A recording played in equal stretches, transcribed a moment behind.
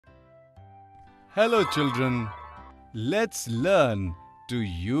Hello children, let's learn to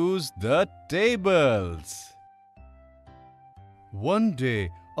use the tables. One day,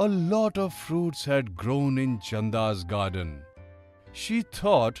 a lot of fruits had grown in Chanda's garden. She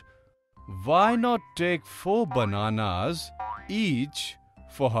thought, why not take 4 bananas each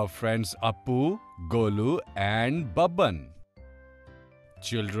for her friends Appu, Golu and Babban?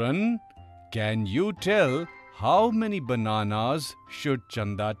 Children, can you tell how many bananas should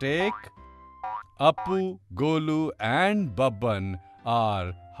Chanda take? Appu, Golu and Babban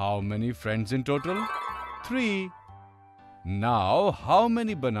are how many friends in total? 3. Now, how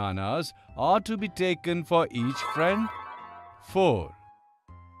many bananas are to be taken for each friend? 4.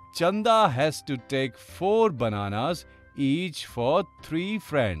 Chanda has to take 4 bananas each for 3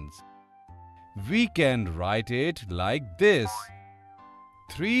 friends. We can write it like this: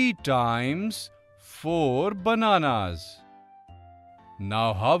 3 times 4 bananas.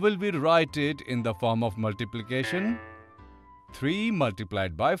 Now, how will we write it in the form of multiplication? 3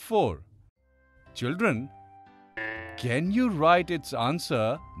 multiplied by 4. Children, can you write its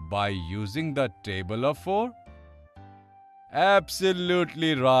answer by using the table of 4?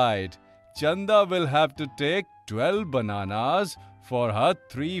 Absolutely right. Chanda will have to take 12 bananas for her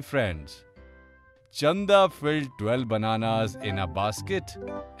 3 friends. Chanda filled 12 bananas in a basket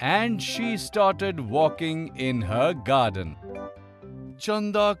and she started walking in her garden.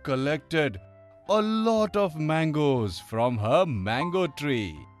 Chanda collected a lot of mangoes from her mango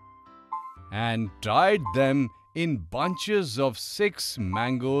tree and tied them in bunches of 6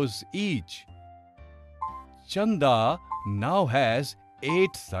 mangoes each. Chanda now has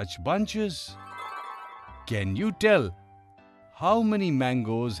 8 such bunches. Can you tell how many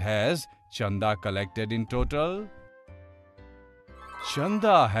mangoes has Chanda collected in total?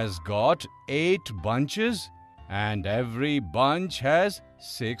 Chanda has got 8 bunches and every bunch has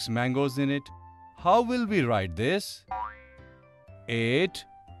 6 mangoes in it. How will we write this? 8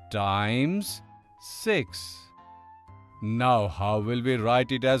 times 6. Now, how will we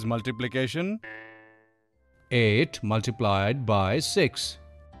write it as multiplication? 8 multiplied by 6.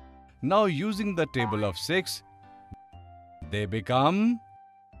 Now, using the table of 6, they become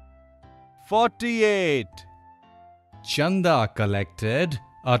 48. Chanda collected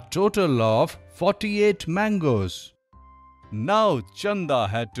a total of 48 mangoes. Now, Chanda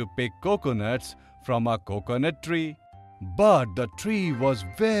had to pick coconuts from a coconut tree, but the tree was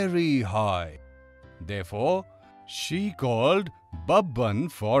very high. Therefore, she called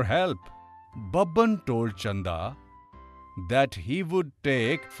Babban for help. Babban told Chanda that he would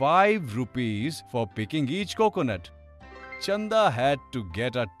take 5 rupees for picking each coconut. Chanda had to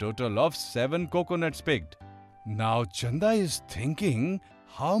get a total of 7 coconuts picked. Now Chanda is thinking,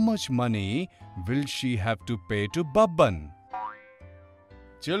 how much money will she have to pay to Babban?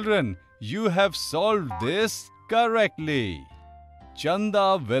 Children, you have solved this correctly.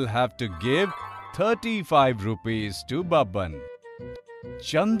 Chanda will have to give 35 rupees to Babban.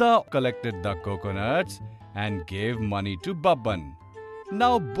 Chanda collected the coconuts and gave money to Babban.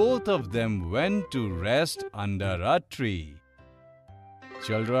 Now both of them went to rest under a tree.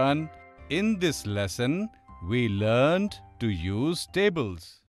 Children, in this lesson, we learned to use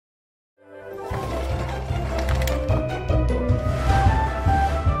tables.